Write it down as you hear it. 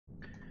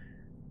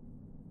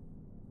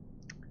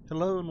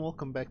Hello and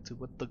welcome back to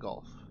With the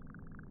Golf.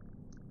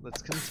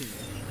 Let's continue.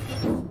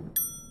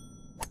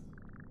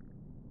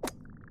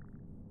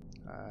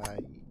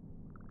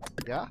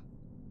 Yeah?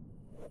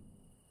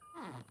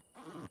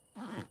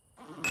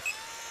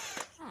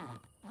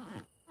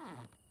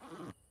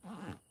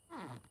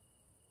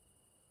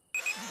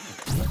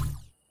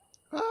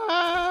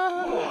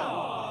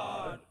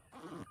 Ah!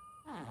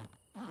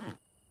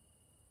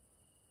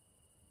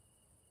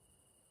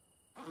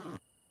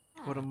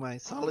 What am I,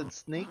 Solid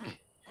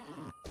Snake?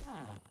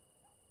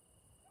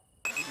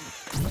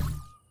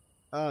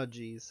 Oh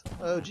jeez.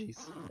 Oh jeez.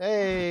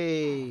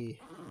 Hey!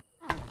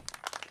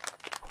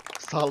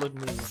 Solid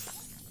move.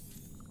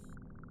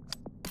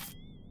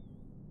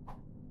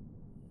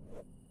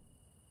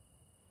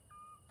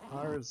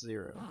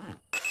 R0.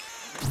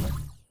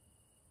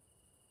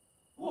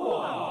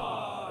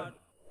 What?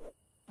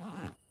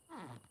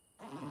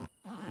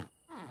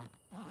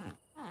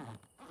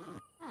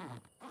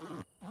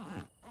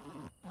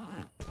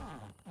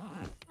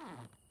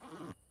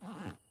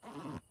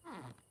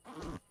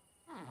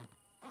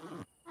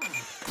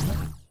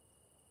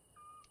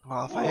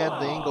 Well, if I had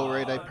the angle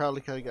right, I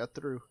probably could have got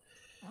through.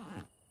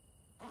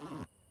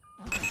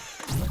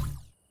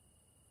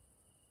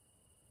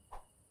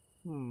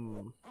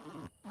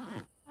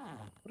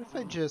 What if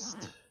I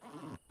just...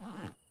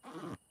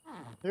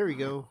 There we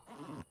go.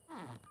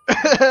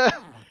 I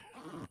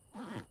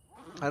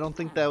don't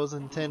think that was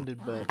intended,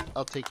 but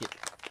I'll take it.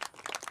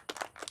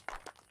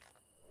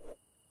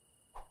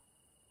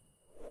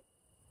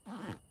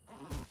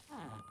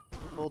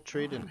 Full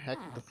trade and hack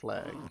the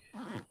flag.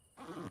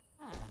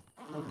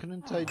 Oh,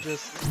 couldn't I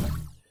just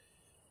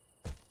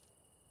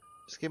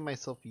get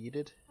myself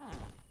yeeted?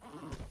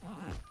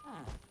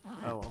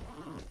 Oh well.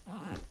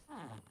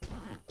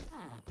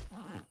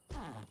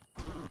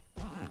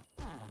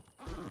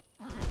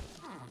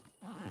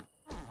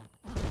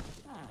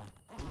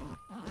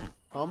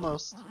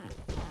 Almost.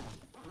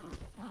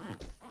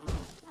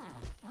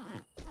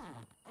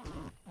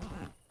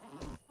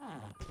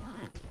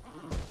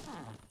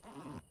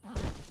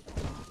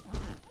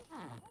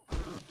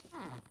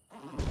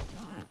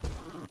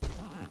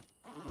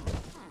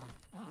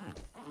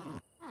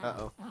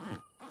 Uh-oh.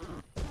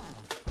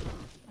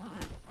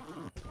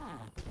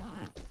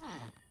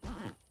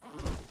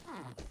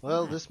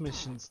 Well, this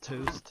mission's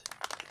toast.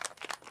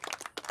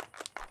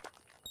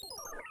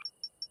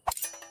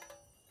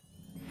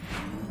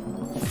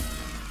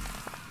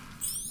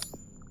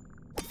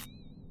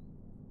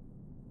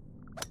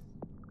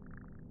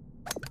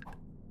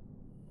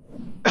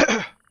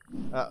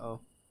 Uh-oh.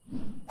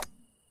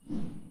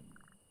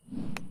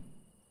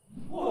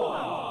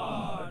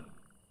 What?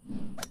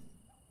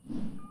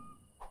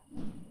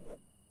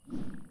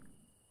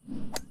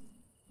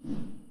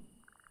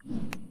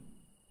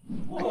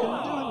 I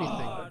couldn't do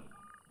anything.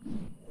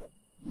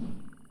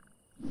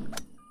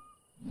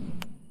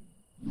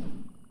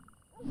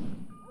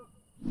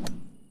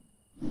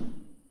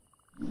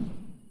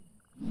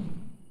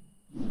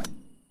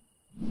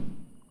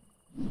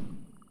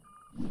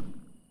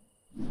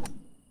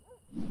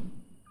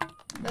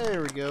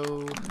 There we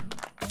go.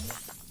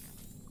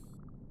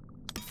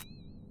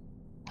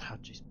 Oh,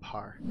 jeez,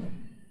 par.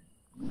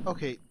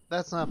 Okay,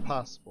 that's not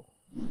possible.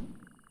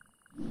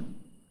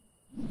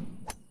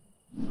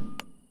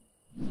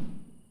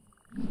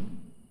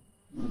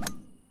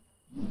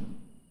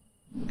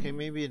 Okay,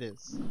 maybe it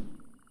is.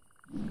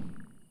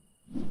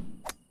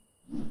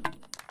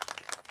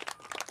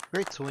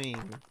 Great swing.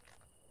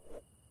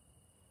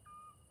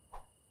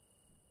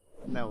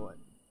 Now what?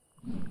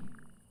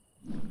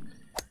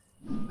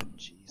 Oh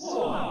jeez.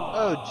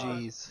 Oh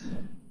jeez.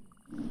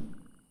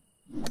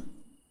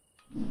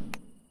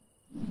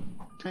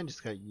 I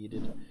just got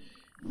yeeted.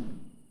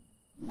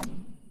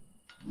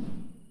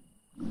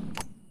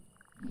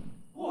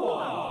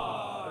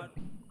 What?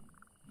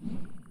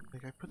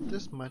 Like I put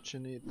this much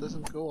and it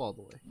doesn't go all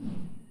the way.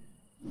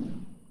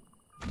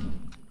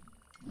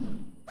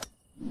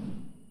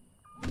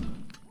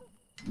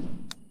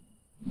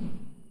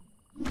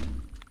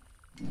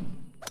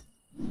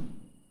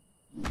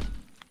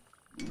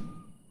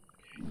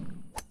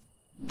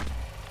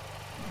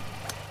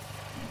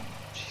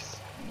 Jeez.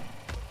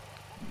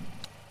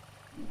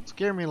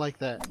 Scare me like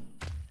that.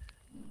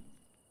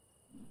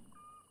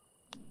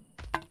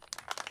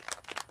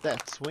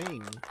 That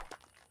swing.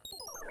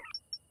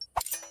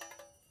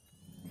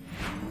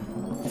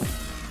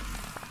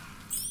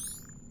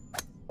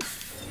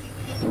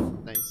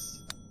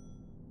 Nice.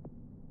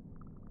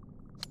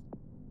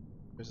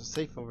 There's a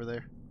safe over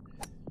there.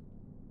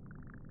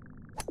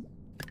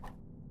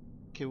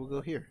 Okay, we'll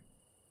go here.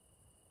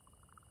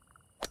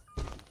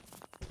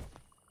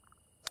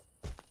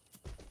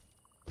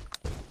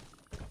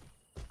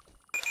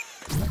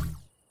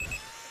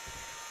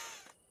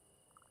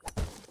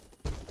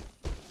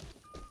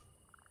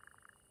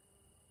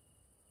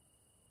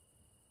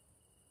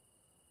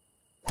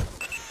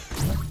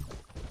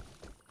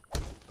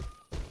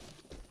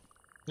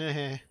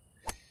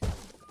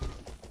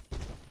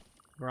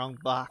 Wrong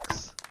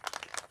box.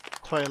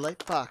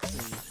 Twilight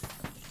boxing.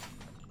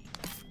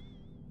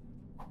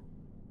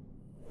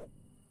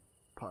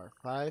 par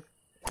 5.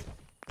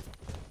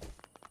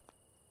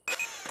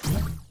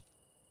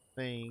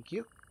 Thank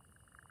you.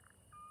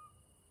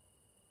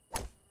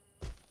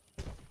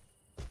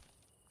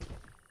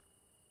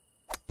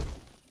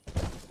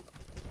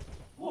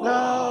 What?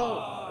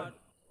 No!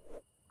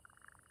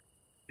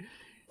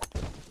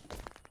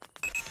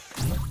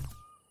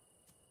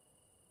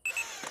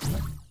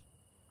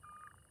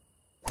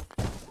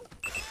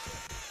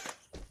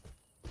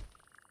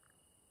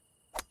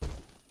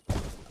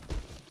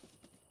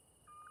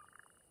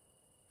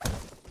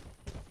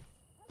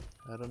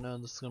 I don't know,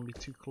 this is gonna be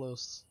too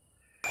close.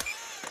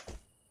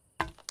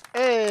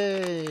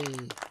 Hey!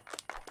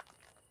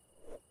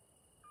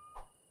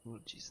 Oh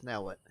jeez,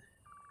 now what?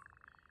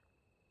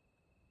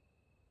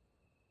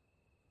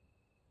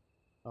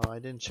 Oh, I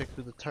didn't check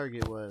who the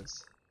target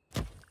was.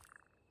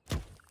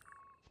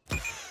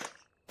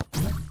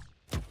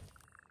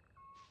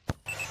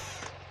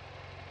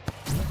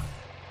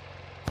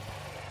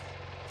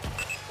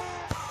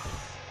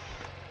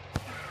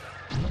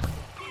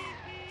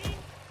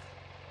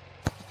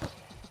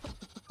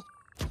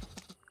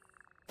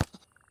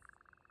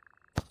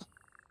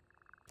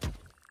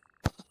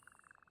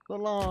 So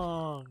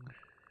long!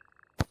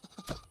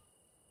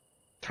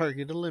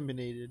 Target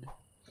eliminated.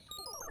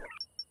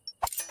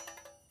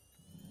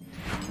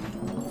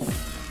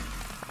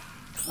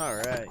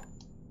 Alright.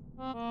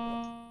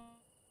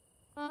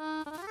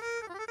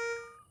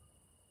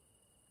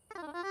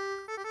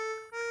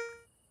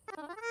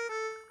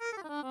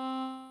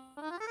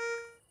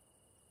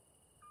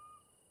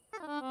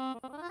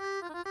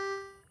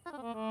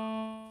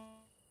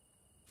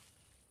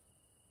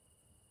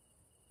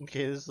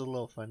 Okay, this is a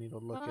little funny to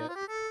look at.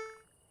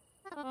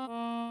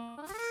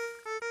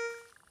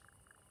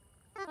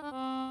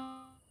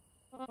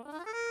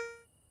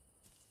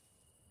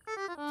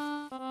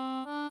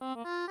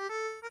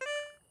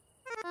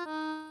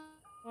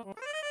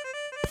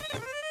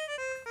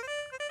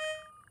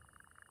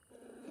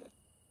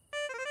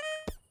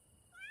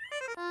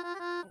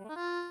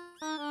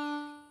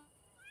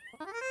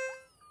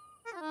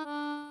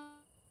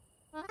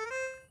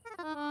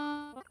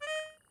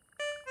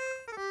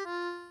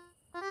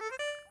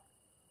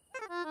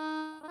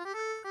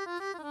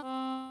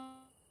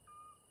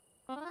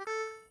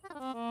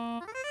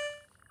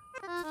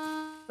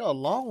 Oh, a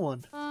long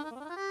one.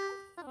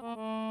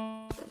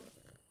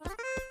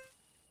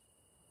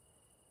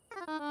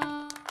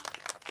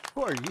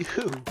 Who are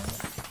you?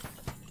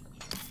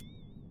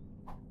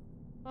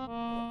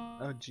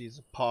 Oh jeez,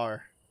 a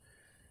par.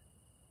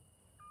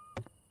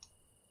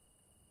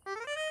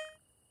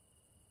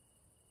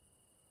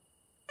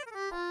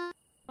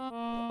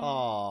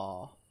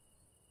 Aww.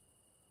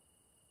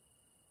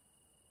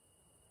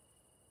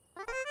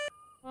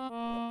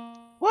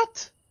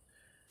 What?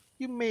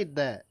 You made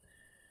that.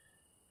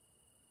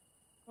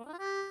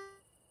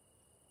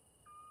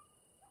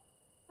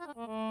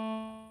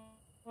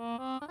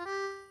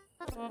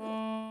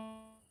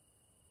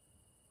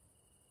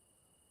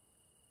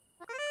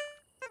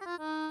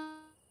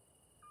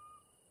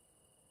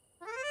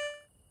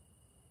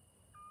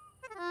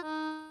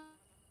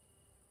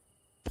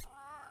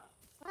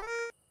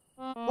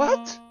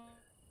 What?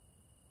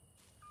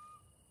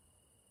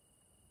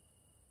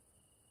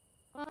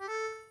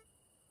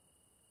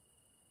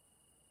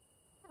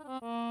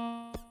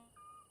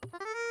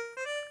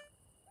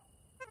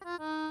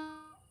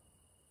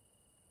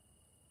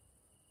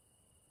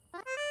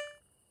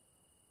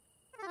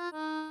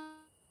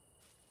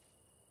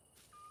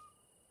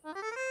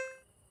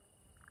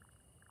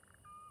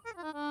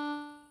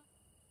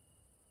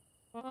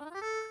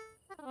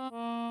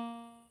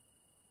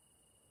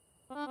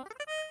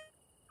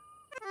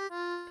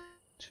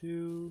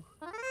 Two.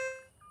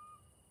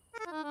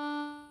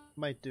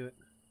 Might do it.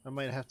 I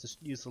might have to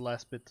use the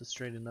last bit to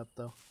straighten up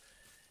though.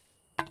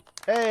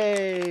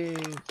 Hey!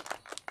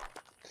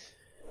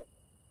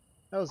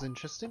 That was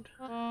interesting.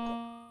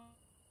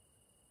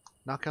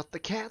 Knock out the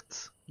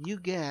cats. You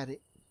got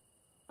it.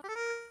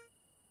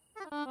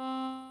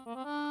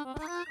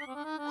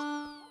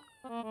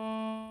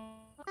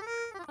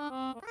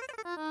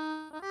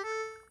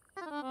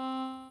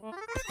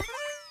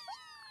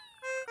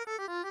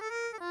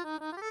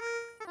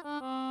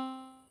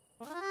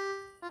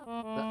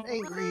 The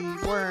angry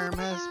worm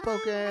has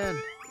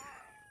spoken.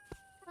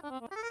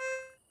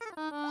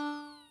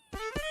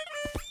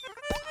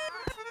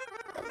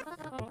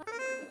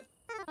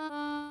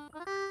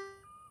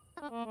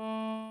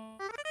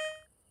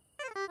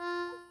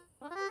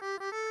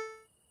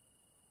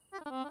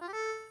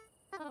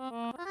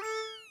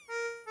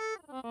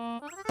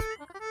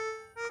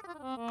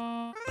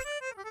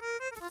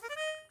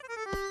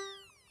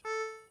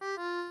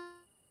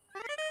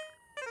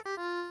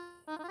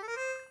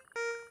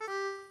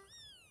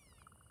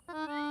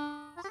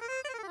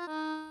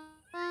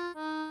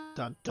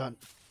 Dun dun.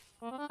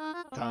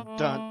 Dun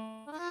dun.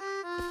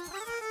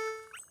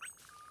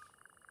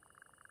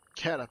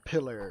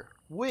 Caterpillar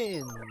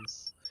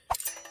wins.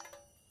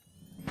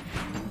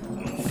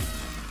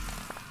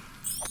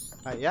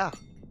 Yeah.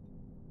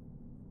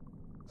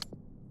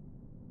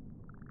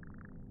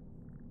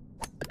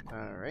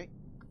 Alright.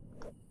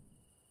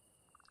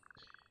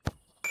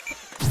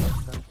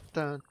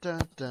 Dun, dun,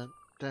 dun,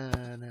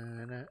 dun,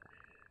 dun, dun.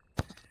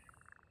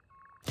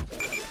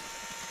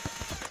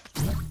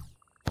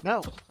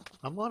 No,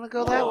 I'm gonna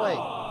go that way.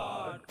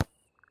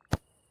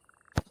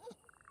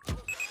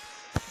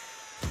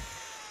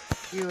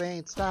 You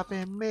ain't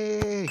stopping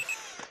me.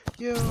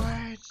 You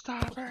ain't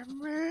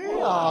stopping me.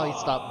 Oh, he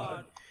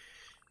stopped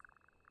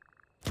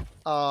me.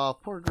 Oh,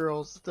 poor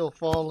girl's still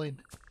falling.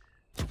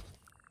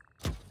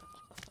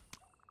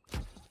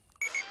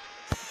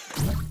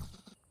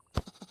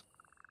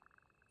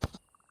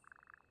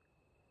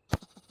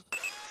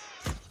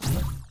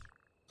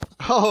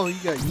 Oh, you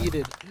got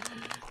yeeted.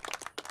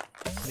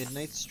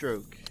 Midnight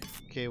stroke.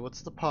 Okay,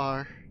 what's the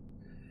par?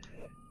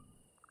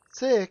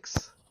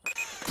 6.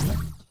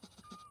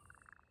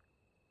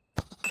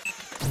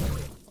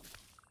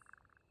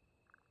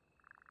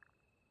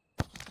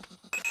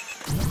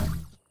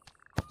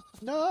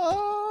 No!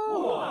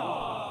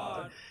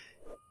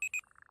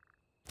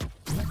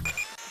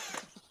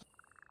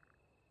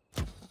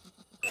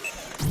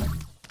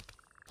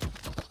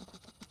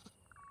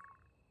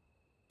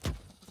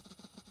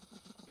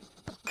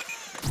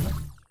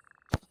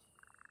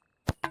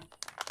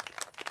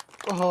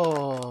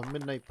 Oh,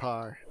 midnight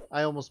par.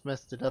 I almost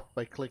messed it up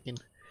by clicking.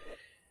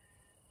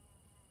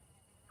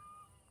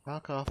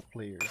 Knock off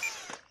players.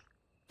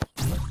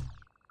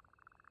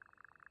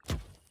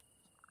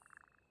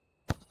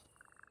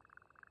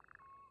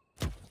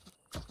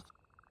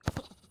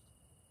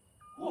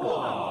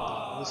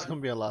 This is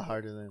gonna be a lot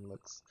harder than it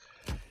looks.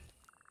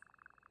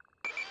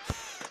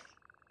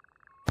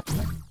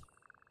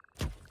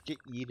 Get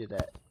yeeted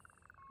at.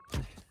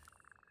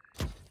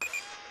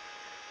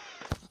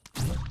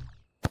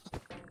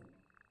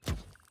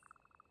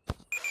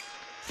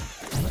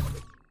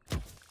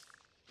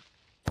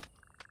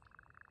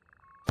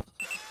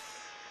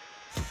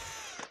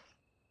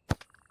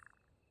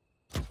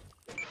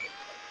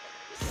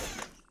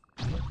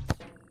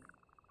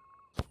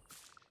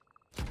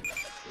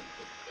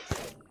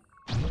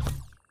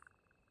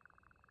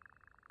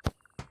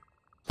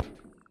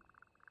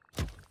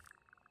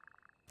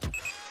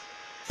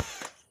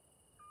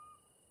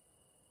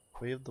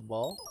 Wave the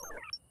ball?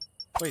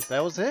 Wait,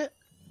 that was it?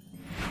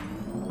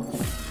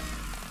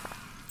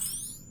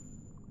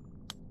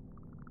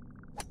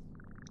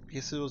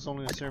 Guess it was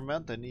only a certain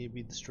amount that needed to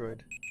be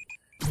destroyed.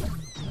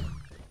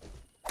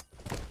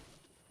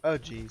 Oh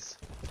jeez.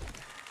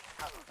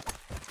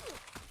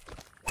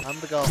 I'm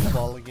the golf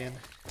ball again.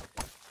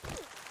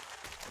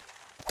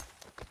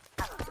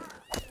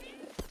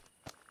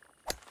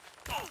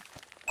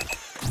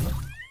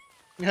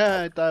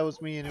 Yeah, I thought it was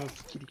me and it was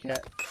the kitty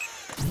cat.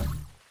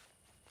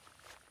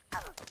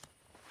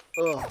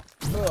 Ugh.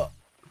 Ugh.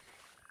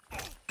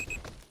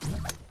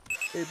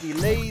 It'd be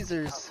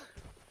lasers.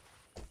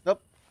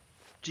 Nope.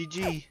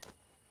 GG.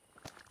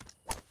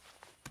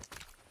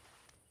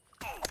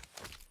 I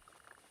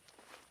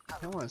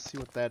want to see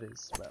what that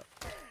is about.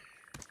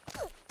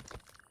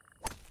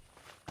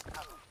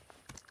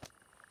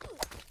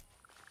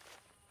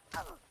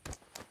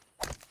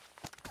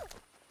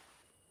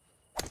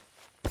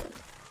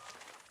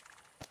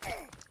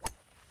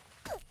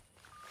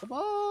 The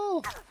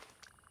ball!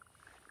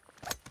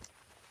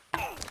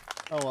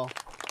 Oh well,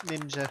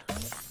 ninja.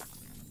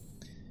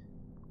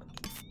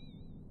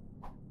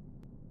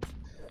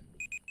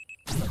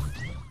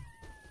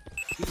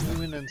 Keep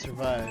moving and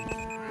survive.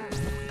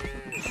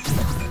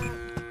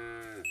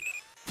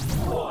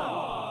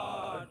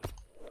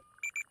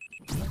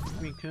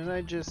 I mean, couldn't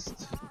I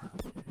just...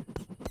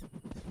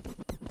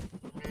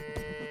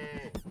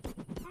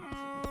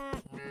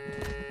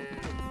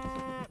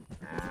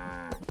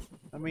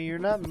 I mean, you're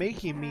not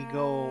making me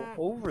go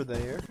over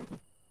there.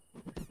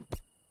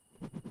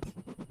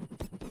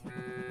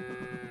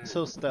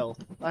 So stealth.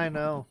 I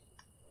know.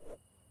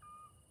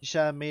 You should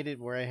have made it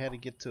where I had to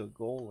get to a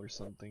goal or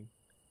something.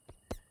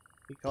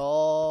 Take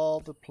all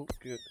the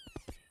good.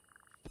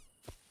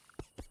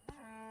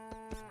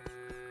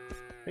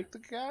 Take the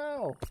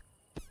cow.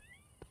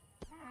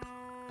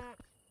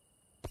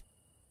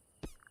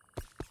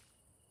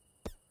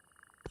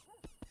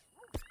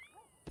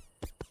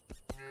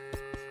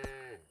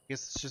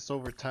 Guess it's just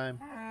over time.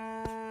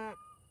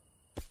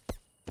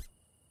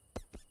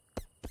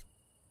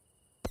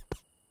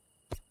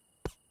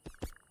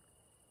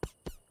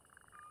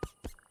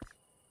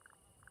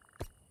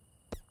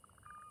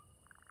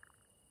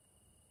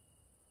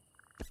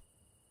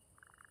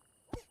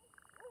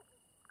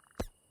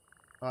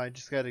 Oh, I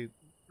just gotta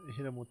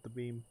hit him with the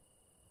beam.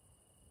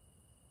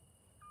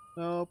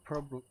 No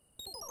problemo.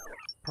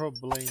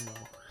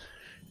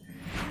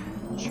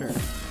 Sure.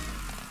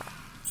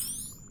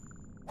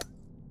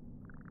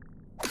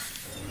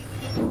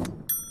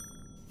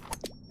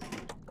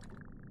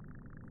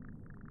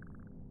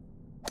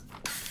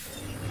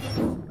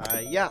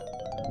 Yeah.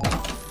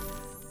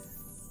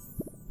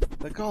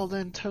 The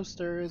golden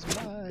toaster is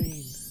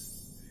mine.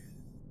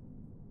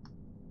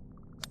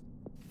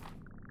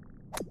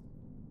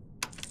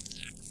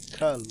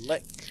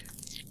 Collect.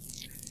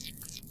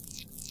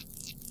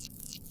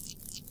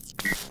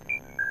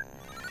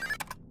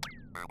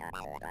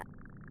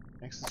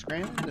 Access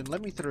granted, then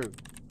let me through.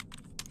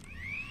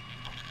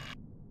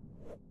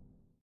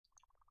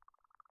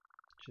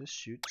 Just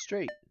shoot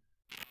straight.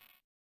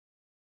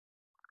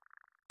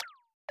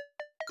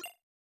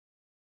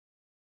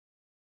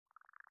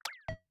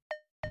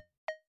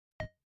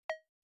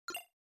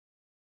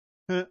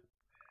 Huh.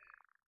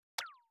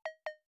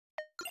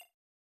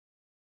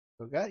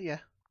 So got ya.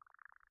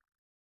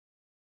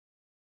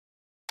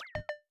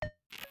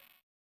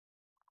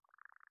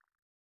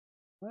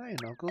 Fine,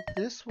 I'll go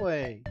this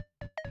way.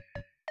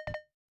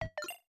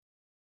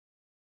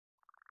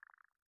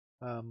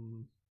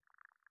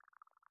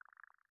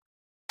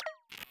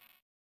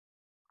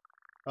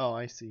 Oh,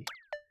 I see.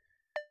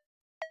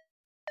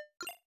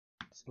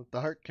 Let's let the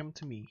heart come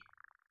to me.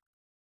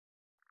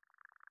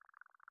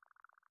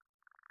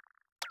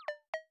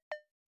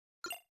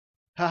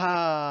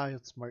 Haha, you'll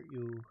smart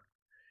you.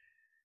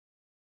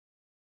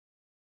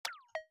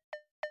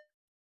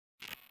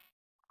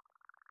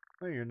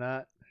 No, you're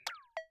not.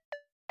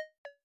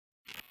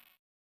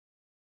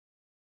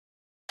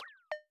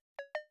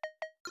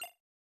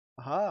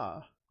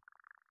 Aha.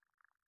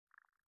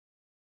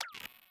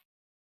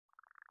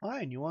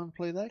 Fine, you want to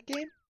play that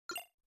game?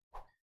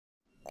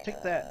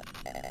 Take that.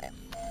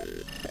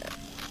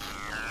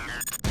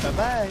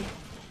 Bye-bye.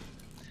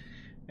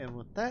 And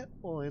with that,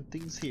 we'll end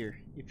things here.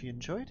 If you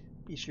enjoyed,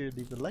 be sure to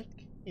leave a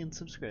like and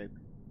subscribe.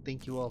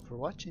 Thank you all for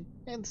watching,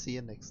 and see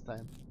you next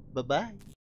time. Bye-bye.